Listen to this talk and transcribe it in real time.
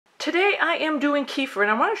Today I am doing kefir,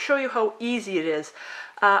 and I want to show you how easy it is.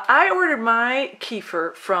 I ordered my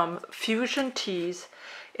kefir from Fusion Teas,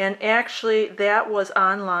 and actually that was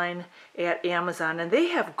online at Amazon, and they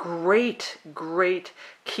have great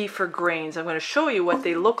kefir grains. I'm going to show you what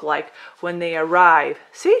they look like when they arrive.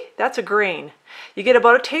 See, that's a grain. You get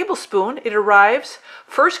about a tablespoon. It arrives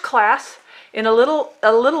first class in a little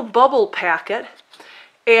bubble packet,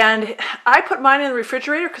 and I put mine in the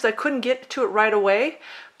refrigerator because I couldn't get to it right away,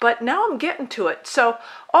 but now I'm getting to it. So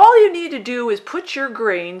all you need to do is put your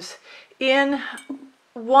grains in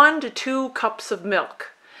 1 to 2 cups of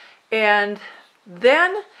milk, and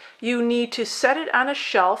then you need to set it on a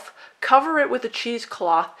shelf, cover it with a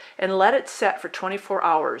cheesecloth, and let it set for 24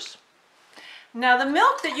 hours. Now the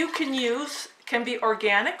milk that you can use can be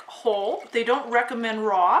organic, whole. They don't recommend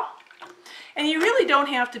raw. And you really don't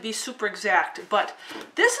have to be super exact, but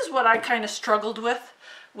this is what I kind of struggled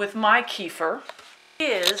with my kefir,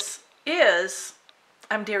 is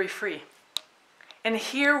I'm dairy free. And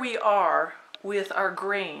here we are with our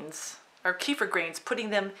grains, our kefir grains, putting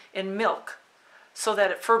them in milk so that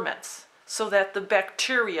it ferments, so that the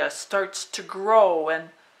bacteria starts to grow. And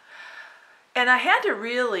I had to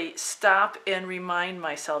really stop and remind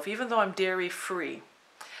myself, even though I'm dairy free,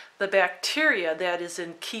 the bacteria that is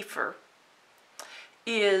in kefir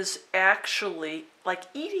is actually like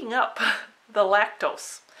eating up the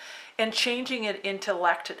lactose and changing it into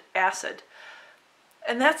lactic acid.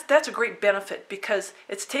 And that's a great benefit, because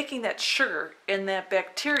it's taking that sugar and that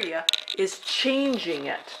bacteria is changing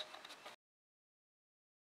it.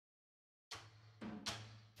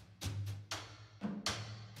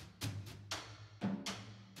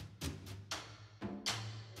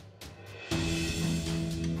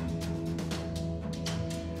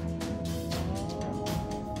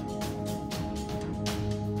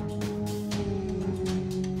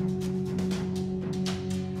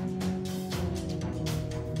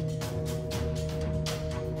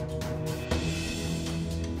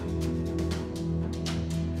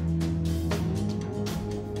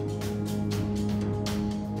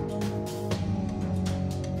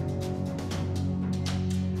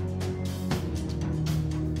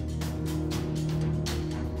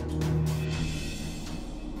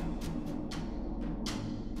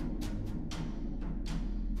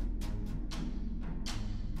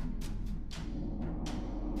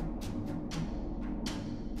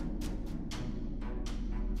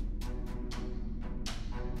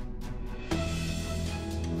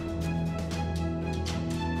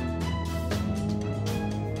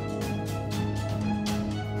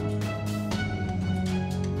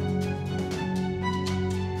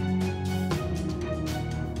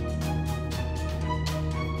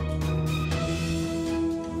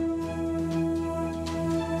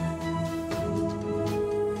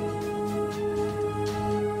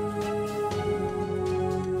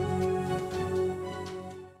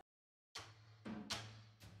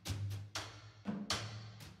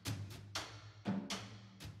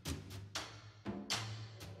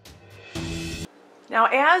 Now,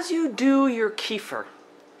 as you do your kefir,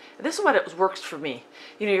 this is what it works for me.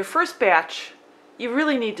 You know, your first batch, you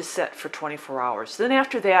really need to set for 24 hours. Then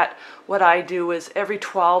after that, what I do is every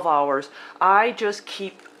 12 hours, I just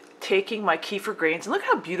keep taking my kefir grains, and look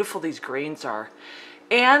how beautiful these grains are,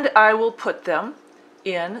 and I will put them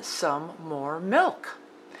in some more milk.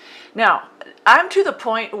 Now, I'm to the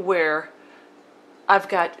point where I've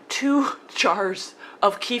got 2 jars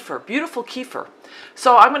of kefir, beautiful kefir.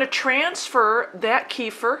 So I'm going to transfer that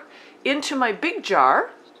kefir into my big jar,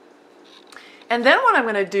 and then what I'm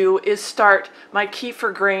going to do is start my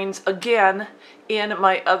kefir grains again in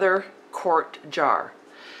my other quart jar.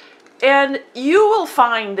 And you will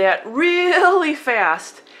find that really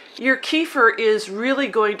fast your kefir is really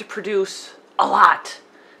going to produce a lot,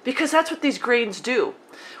 because that's what these grains do.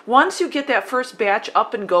 Once you get that first batch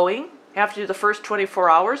up and going after the first 24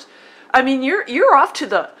 hours, I mean, you're off to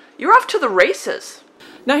the races.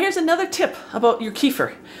 Now here's another tip about your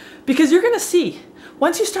kefir, because you're going to see,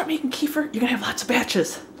 once you start making kefir, you're going to have lots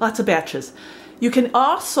of batches. You can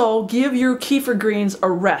also give your kefir grains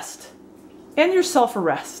a rest, and yourself a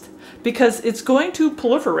rest, because it's going to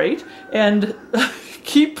proliferate and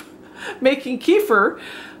keep making kefir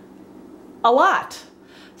a lot.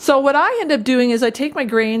 So what I end up doing is I take my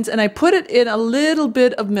grains and I put it in a little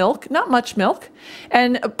bit of milk, not much milk,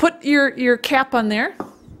 and put your cap on there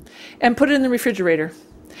and put it in the refrigerator.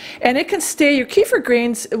 And it can stay, your kefir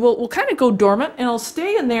grains will kind of go dormant, and it'll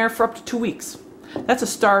stay in there for up to 2 weeks. That's a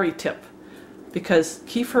starry tip, because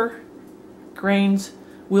kefir grains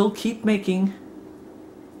will keep making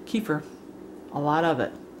kefir, a lot of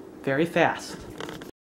it, very fast.